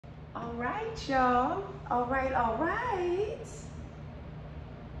All right, y'all. All right, all right.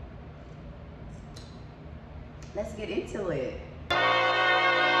 Let's get into it.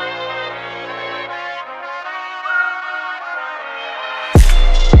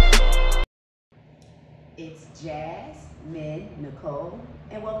 It's Jazz, Min, Nicole,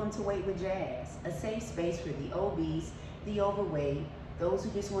 and welcome to Weight with Jazz, a safe space for the obese, the overweight, those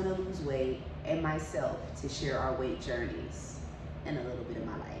who just want to lose weight, and myself to share our weight journeys and a little bit of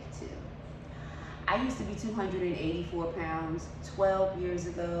my life too. I used to be 284 pounds 12 years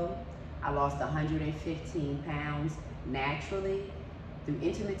ago. I lost 115 pounds naturally through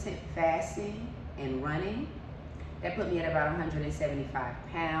intermittent fasting and running. That put me at about 175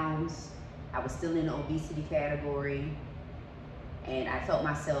 pounds. I was still in the obesity category and I felt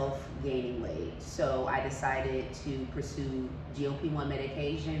myself gaining weight. So I decided to pursue GLP-1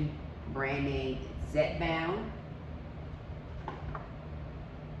 medication, brand name Zepbound.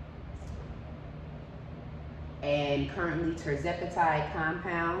 And currently Tirzepatide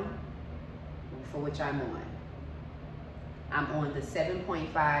compound, for which I'm on. I'm on the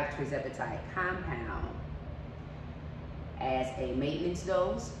 7.5 Tirzepatide compound as a maintenance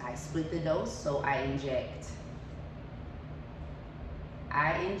dose. I split the dose, so I inject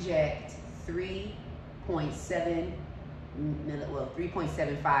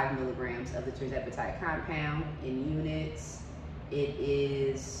 3.75 milligrams of the Tirzepatide compound in units. It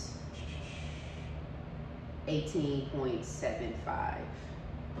is 18.75,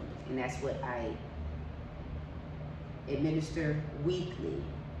 and that's what I administer weekly,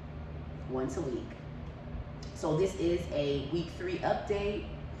 once a week. So this is a week 3 update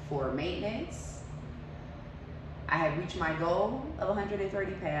for maintenance. I have reached my goal of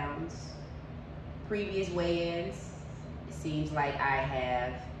 130 pounds. Previous weigh-ins, it seems like I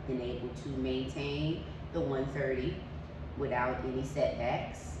have been able to maintain the 130 without any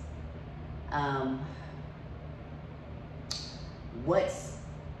setbacks. What's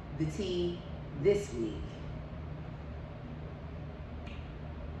the tea this week?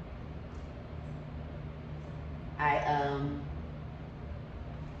 I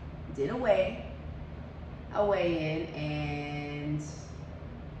did a weigh-in, and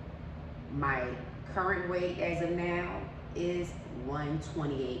my current weight as of now is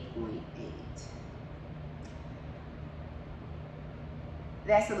 128.8.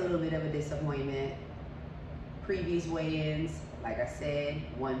 That's a little bit of a disappointment. Previous weigh-ins, like I said,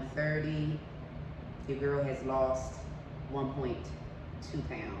 130. Your girl has lost 1.2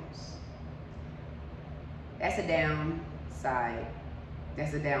 pounds. That's a downside.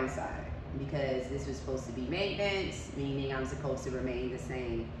 That's a downside because this was supposed to be maintenance, meaning I'm supposed to remain the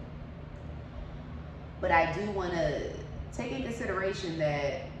same. But I do want to take in consideration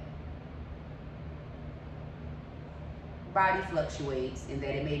that body fluctuates and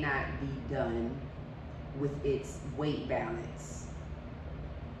that it may not be done with its weight balance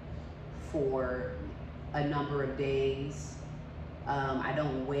for a number of days. I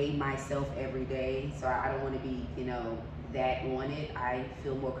don't weigh myself every day, so I don't want to be, that on it. I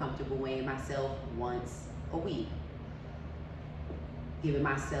feel more comfortable weighing myself once a week, giving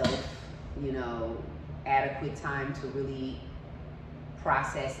myself, adequate time to really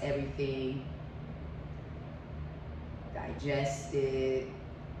process everything, digest it,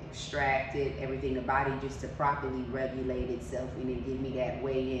 extract it, everything, the body just to properly regulate itself and then give me that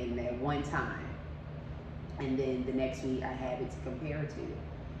weigh-in at one time. And then the next week I have it to compare to.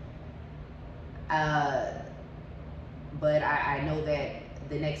 But I know that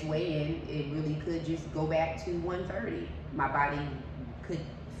the next weigh-in, it really could just go back to 130. My body could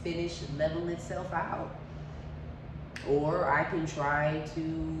finish leveling itself out. Or I can try to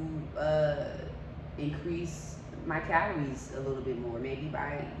increase my calories a little bit more, maybe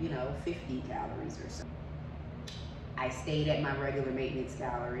by, 50 calories or so. I stayed at my regular maintenance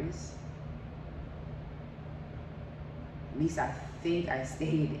calories. At least I think I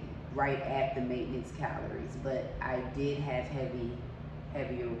stayed right at the maintenance calories, but I did have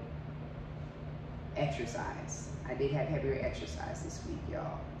heavier exercise. I did have heavier exercise this week,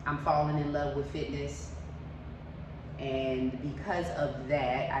 y'all. I'm falling in love with fitness, and because of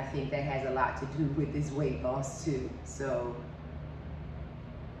that, I think that has a lot to do with this weight loss too. So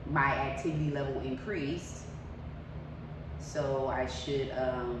my activity level increased, so I should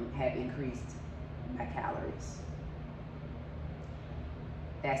have increased my calories.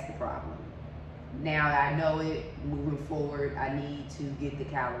 That's the problem. Now that I know it, moving forward, I need to get the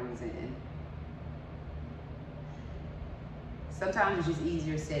calories in. Sometimes it's just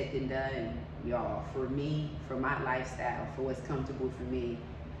easier said than done, y'all. For me, for my lifestyle, for what's comfortable for me,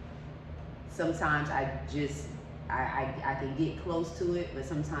 sometimes I I can get close to it, but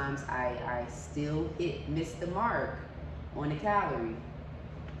sometimes I still miss the mark on the calorie.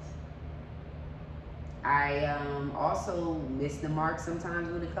 I also miss the mark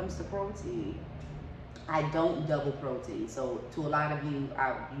sometimes when it comes to protein. I don't double protein, so to a lot of you,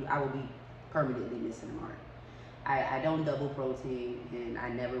 I will be permanently missing the mark. I don't double protein, and I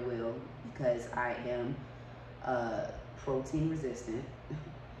never will, because I am protein resistant.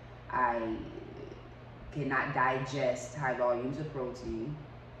 I cannot digest high volumes of protein.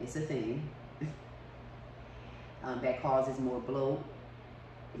 It's a thing. That causes more bloat.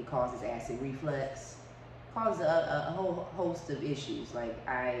 It causes acid reflux. Causes a whole host of issues. Like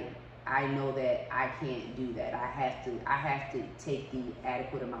I know that I can't do that. I have to take the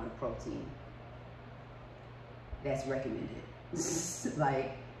adequate amount of protein that's recommended.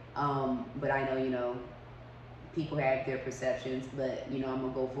 Like, but I know, you know, people have their perceptions, but you know, I'm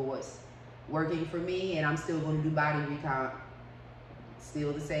gonna go for what's working for me, and I'm still gonna do body recomp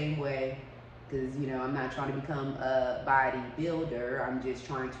still the same way, because you know, I'm not trying to become a bodybuilder. I'm just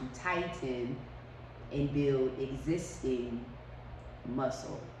trying to tighten and build existing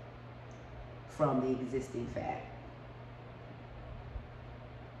muscle from the existing fat.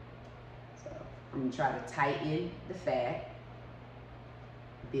 So I'm gonna try to tighten the fat,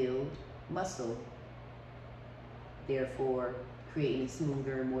 build muscle, therefore creating a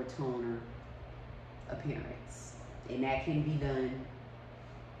smoother, more toner appearance. And that can be done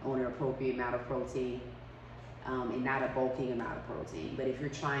on an appropriate amount of protein, and not a bulking amount of protein. But if you're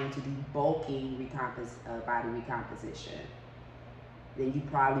trying to do bulking body recomposition, then you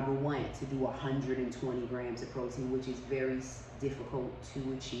probably will want to do 120 grams of protein, which is very difficult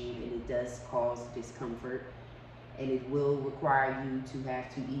to achieve, and it does cause discomfort. And it will require you to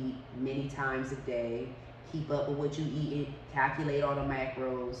have to eat many times a day, keep up with what you eat, calculate all the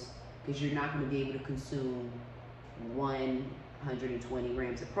macros, because you're not going to be able to consume 120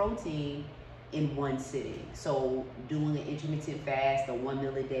 grams of protein in one sitting. So doing an intermittent fast, a 1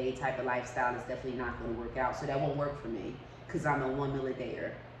 meal a day type of lifestyle is definitely not going to work out. So that won't work for me, because I'm a 1 meal a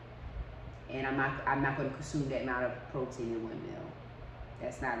dayer, and I'm not going to consume that amount of protein in 1 meal.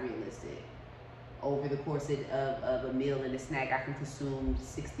 That's not realistic. Over the course of a meal and a snack, I can consume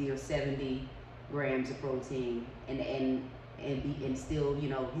 60 or 70 grams of protein and still, you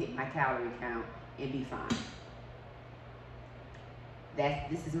know, hit my calorie count and be fine.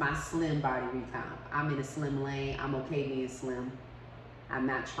 This is my slim body recomp. I'm in a slim lane. I'm okay being slim. I'm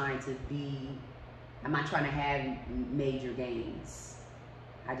not trying to have major gains.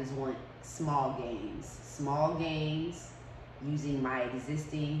 I just want small gains. Small gains using my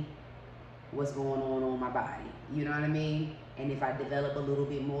existing, what's going on my body. You know what I mean? And if I develop a little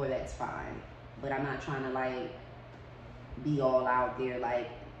bit more, that's fine. But I'm not trying to like be all out there. Like,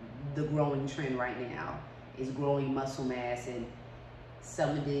 the growing trend right now is growing muscle mass, and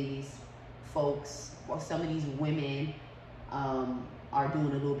some of these folks, or some of these women, are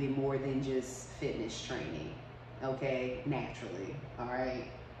doing a little bit more than just fitness training, okay, naturally, all right?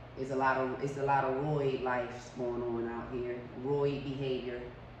 It's a lot of roid life going on out here, roid behavior,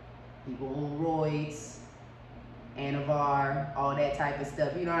 people on roids, Anavar, all that type of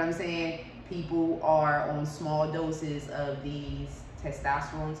stuff, you know what I'm saying? People are on small doses of these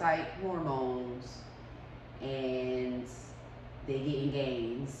testosterone type hormones, and they're getting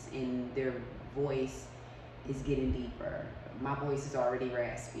gains, and their voice is getting deeper. My voice is already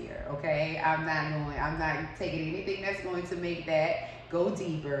raspier, okay? I'm not taking anything that's going to make that go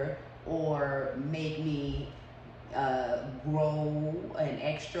deeper or make me grow an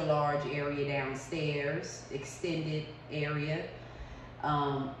extra large area downstairs, extended area.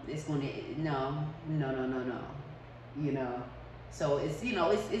 It's going to, no. You know, so it's, you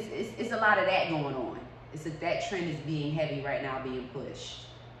know, it's a lot of that going on. That trend is being heavy right now, being pushed.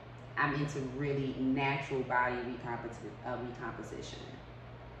 I'm into really natural body recomposition.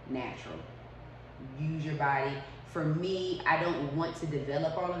 Natural. Use your body. For me, I don't want to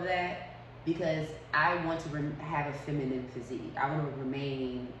develop all of that, because I want to have a feminine physique. I want to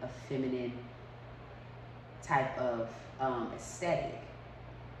remain a feminine type of aesthetic.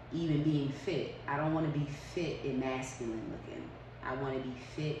 Even being fit. I don't want to be fit and masculine looking. I want to be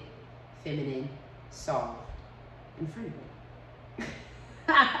fit, feminine, soft, and frugal.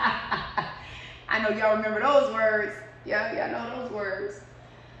 I know y'all remember those words. Y'all know those words.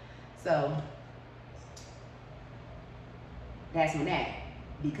 So that's on that.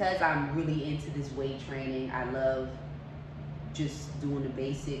 Because I'm really into this weight training, I love just doing the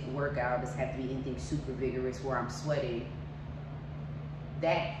basic workout. It doesn't have to be anything super vigorous where I'm sweating.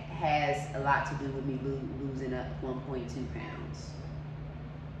 That has a lot to do with me losing up 1.2 pounds.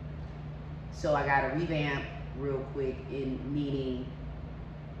 So I got to revamp real quick in meaning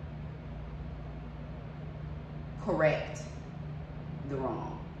correct the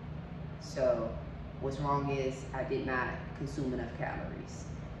wrong. So what's wrong is I did not consume enough calories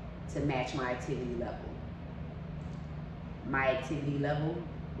to match my activity level. My activity level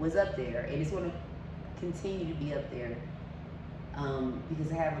was up there, and it's going to continue to be up there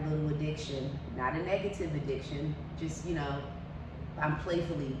because I have a little addiction, not a negative addiction, just, you know, I'm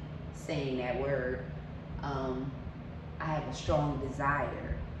playfully saying that word. I have a strong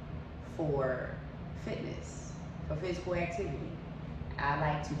desire for fitness, for physical activity. I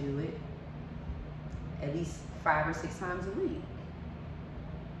like to do it at least 5 or 6 times a week.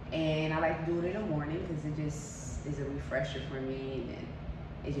 And I like to do it in the morning because it just is a refresher for me, and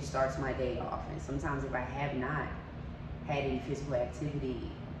it just starts my day off. And sometimes if I have not had any physical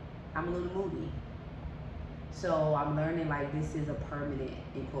activity, I'm a little moody. So I'm learning like this is a permanent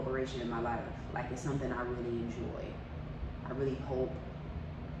incorporation in my life. Like it's something I really enjoy. I really hope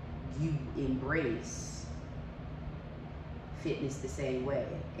you embrace fitness the same way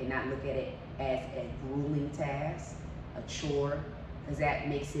and not look at it as a grueling task, a chore, because that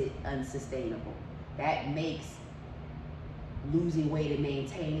makes it unsustainable. That makes losing weight and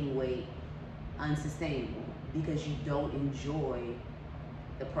maintaining weight unsustainable because you don't enjoy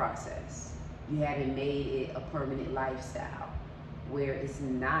the process. You haven't made it a permanent lifestyle where it's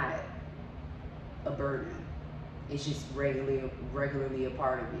not a burden. It's just regularly a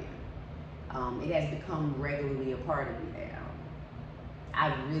part of you. It has become regularly a part of me now.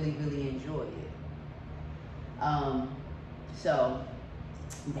 I really enjoy it. So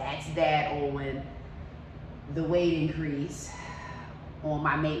that's that on the weight increase. On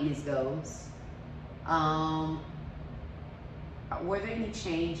my maintenance goes. Were there any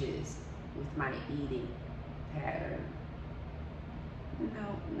changes with my eating pattern?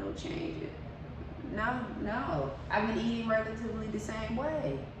 No changes. No. I've been eating relatively the same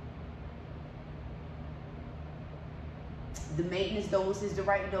way. The maintenance dose is the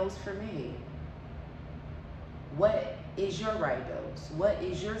right dose for me. What is your right dose? What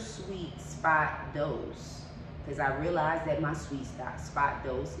is your sweet spot dose? Because I realized that my sweet spot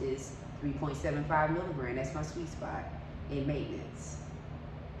dose is 3.75 milligrams. That's my sweet spot in maintenance.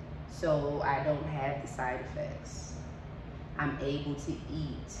 So I don't have the side effects. I'm able to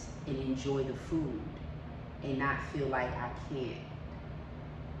eat and enjoy the food and not feel like I can't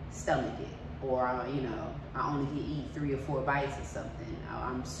stomach it, or you know, I only can eat 3 or 4 bites of something.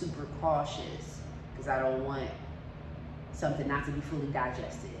 I'm super cautious because I don't want something not to be fully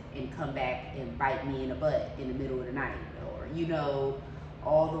digested and come back and bite me in the butt in the middle of the night, or you know,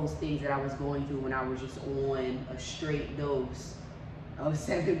 all those things that I was going through when I was just on a straight dose of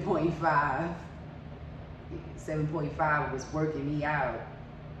 7.5. 7.5 was working me out,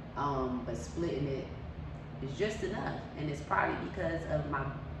 but splitting it is just enough, and it's probably because of my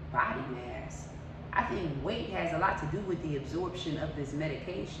body mass. I think weight has a lot to do with the absorption of this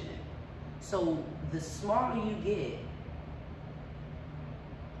medication. So the smaller you get,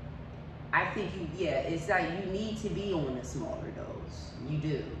 I think it's like you need to be on a smaller dose. You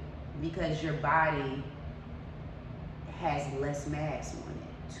do, because your body has less mass on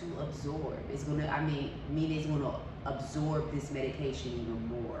it to absorb. It's gonna, it's gonna absorb this medication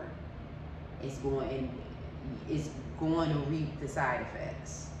even more. It's going to reap the side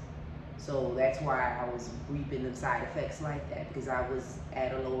effects. So that's why I was reaping the side effects like that, because I was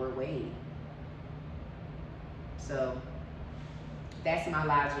at a lower weight. So that's my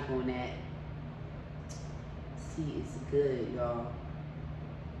logic on that. See, it's good, y'all.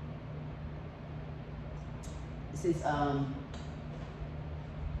 This is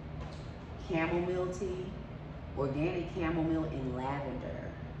chamomile tea, organic chamomile and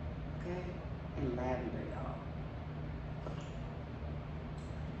lavender. Okay, and lavender, y'all.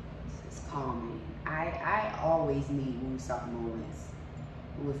 This is calming. I always need woosah moments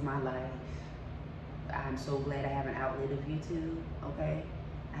with my life. I'm so glad I have an outlet of YouTube. Okay,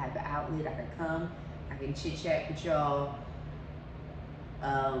 I have the outlet. I can come. I can chit chat with y'all.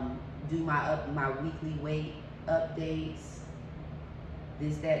 Do my weekly weight updates.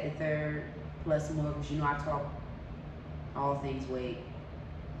 This, that, the third, plus more, because you know I talk all things weight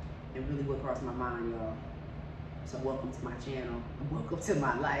and really what crossed my mind, y'all. So welcome to my channel. Welcome to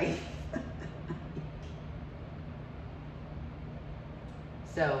my life.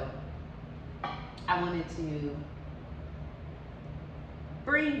 So I wanted to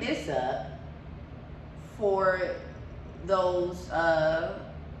bring this up for those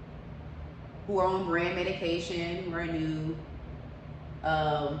who are on brand medication, who are new,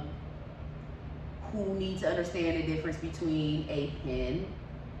 who need to understand the difference between a pen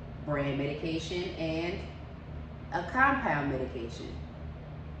brand medication and a compound medication.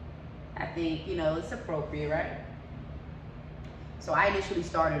 I think, you know, it's appropriate, right? So I initially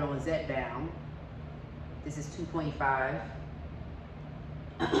started on Zepbound. This is 2.5.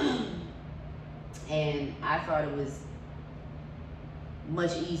 And I thought it was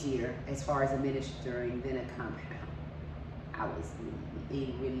much easier as far as administering than a compound. I was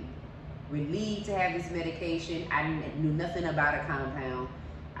really relieved to have this medication. I knew nothing about a compound.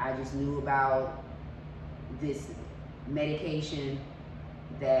 I just knew about this medication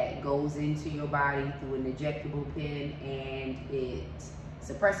that goes into your body through an injectable pen, and it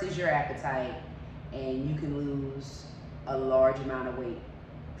suppresses your appetite, and you can lose a large amount of weight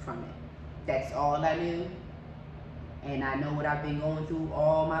from it. That's all I knew, and I know what I've been going through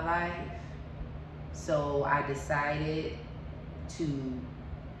all my life. So I decided to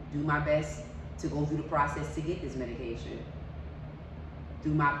do my best to go through the process to get this medication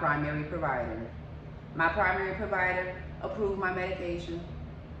through my primary provider. My primary provider approved my medication,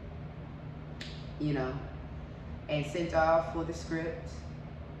 you know, and sent off for the script.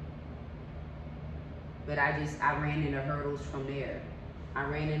 But I ran into hurdles from there.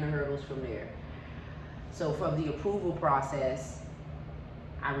 So from the approval process,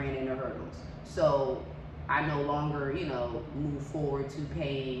 I ran into hurdles. So I no longer, you know, move forward to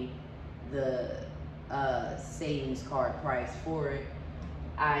paying the savings card price for it.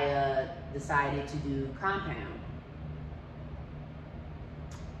 I decided to do compound.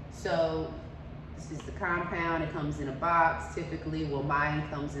 So this is the compound. It comes in a box typically. Well, mine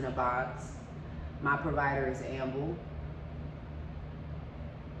comes in a box. My provider is Amble.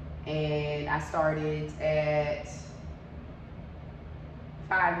 And I started at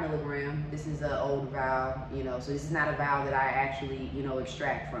 5 milligram. This is an old vial, you know, so this is not a vial that I actually, you know,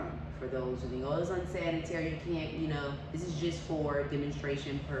 extract from. For those who think, oh, it's unsanitary, you can't, you know, this is just for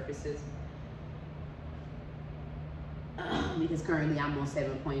demonstration purposes. Because currently I'm on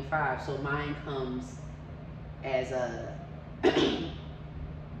 7.5, so mine comes as a,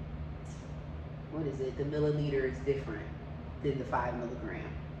 what is it? The milliliter is different than the 5 milligram.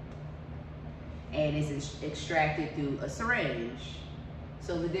 And it's extracted through a syringe.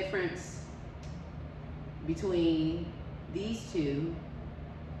 So the difference between these two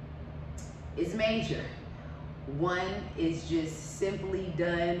is major. One is just simply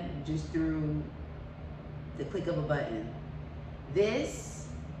done just through the click of a button. This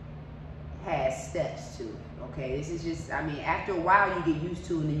has steps to it, okay? This is just, I mean, after a while you get used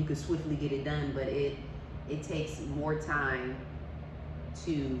to it and then you can swiftly get it done, but it takes more time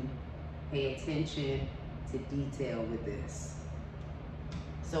to pay attention to detail with this.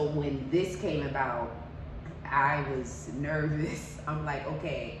 So when this came about, I was nervous. I'm like,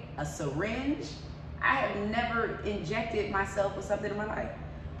 okay, a syringe? I have never injected myself with something in my life.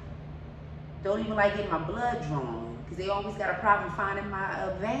 Don't even like getting my blood drawn, because they always got a problem finding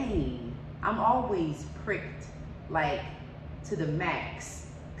my vein. I'm always pricked, like, to the max,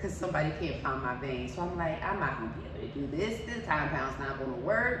 because somebody can't find my vein. So I'm like, I'm not gonna be able to do this. This compound's not gonna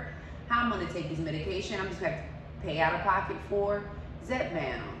work. How am I gonna take this medication? I'm just gonna have to pay out of pocket for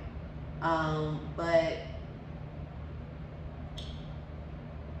Zepbound. But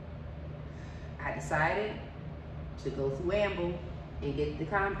I decided to go through Amble and get the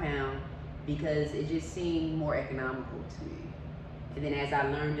compound because it just seemed more economical to me. And then as I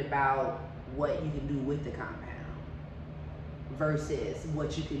learned about what you can do with the compound versus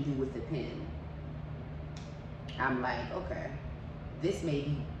what you can do with the pen, I'm like, okay, this may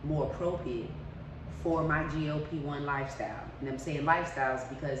be more appropriate for my GLP-1 lifestyle. And I'm saying lifestyles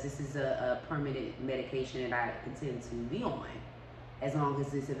because this is a permanent medication that I intend to be on as long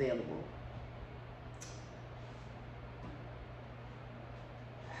as it's available.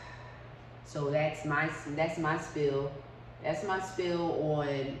 So that's my spill. That's my spill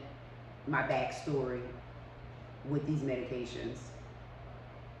on my backstory with these medications.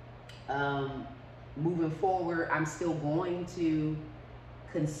 Moving forward, I'm still going to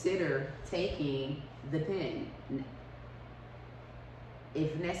consider taking the pen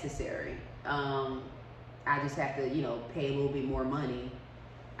if necessary. I just have to, you know, pay a little bit more money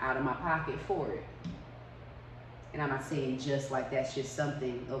out of my pocket for it. And I'm not saying just like that's just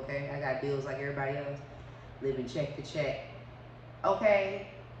something, okay? I got bills like everybody else, living check to check. Okay,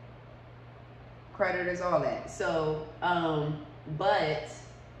 creditors, all that. So, but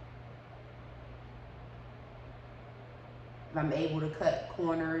if I'm able to cut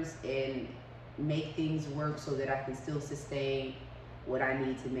corners and make things work so that I can still sustain what I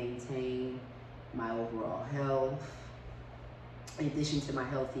need to maintain my overall health, in addition to my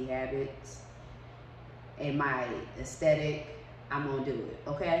healthy habits and my aesthetic, I'm gonna do it,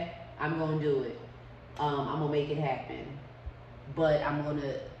 okay? I'm gonna do it. I'm gonna make it happen, but I'm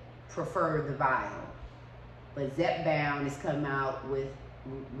gonna prefer the vial. But Zepbound is coming out with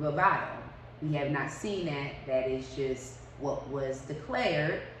the vial. We have not seen that. That is just what was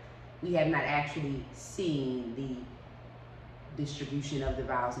declared. We have not actually seen the distribution of the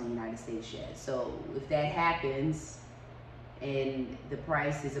vials in the United States yet. So if that happens and the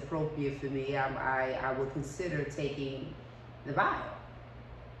price is appropriate for me, I would consider taking the vial.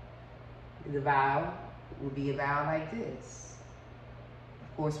 The vial will be a vial like this.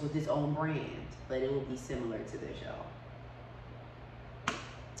 Of course, with its own brand, but it will be similar to this, y'all.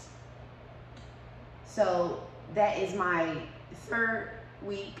 So that is my 3rd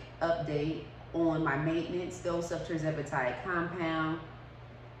week update on my maintenance dose of Tirzepatide compound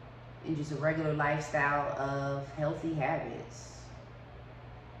and just a regular lifestyle of healthy habits.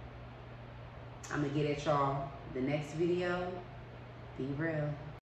 I'm gonna get at y'all the next video. Be real.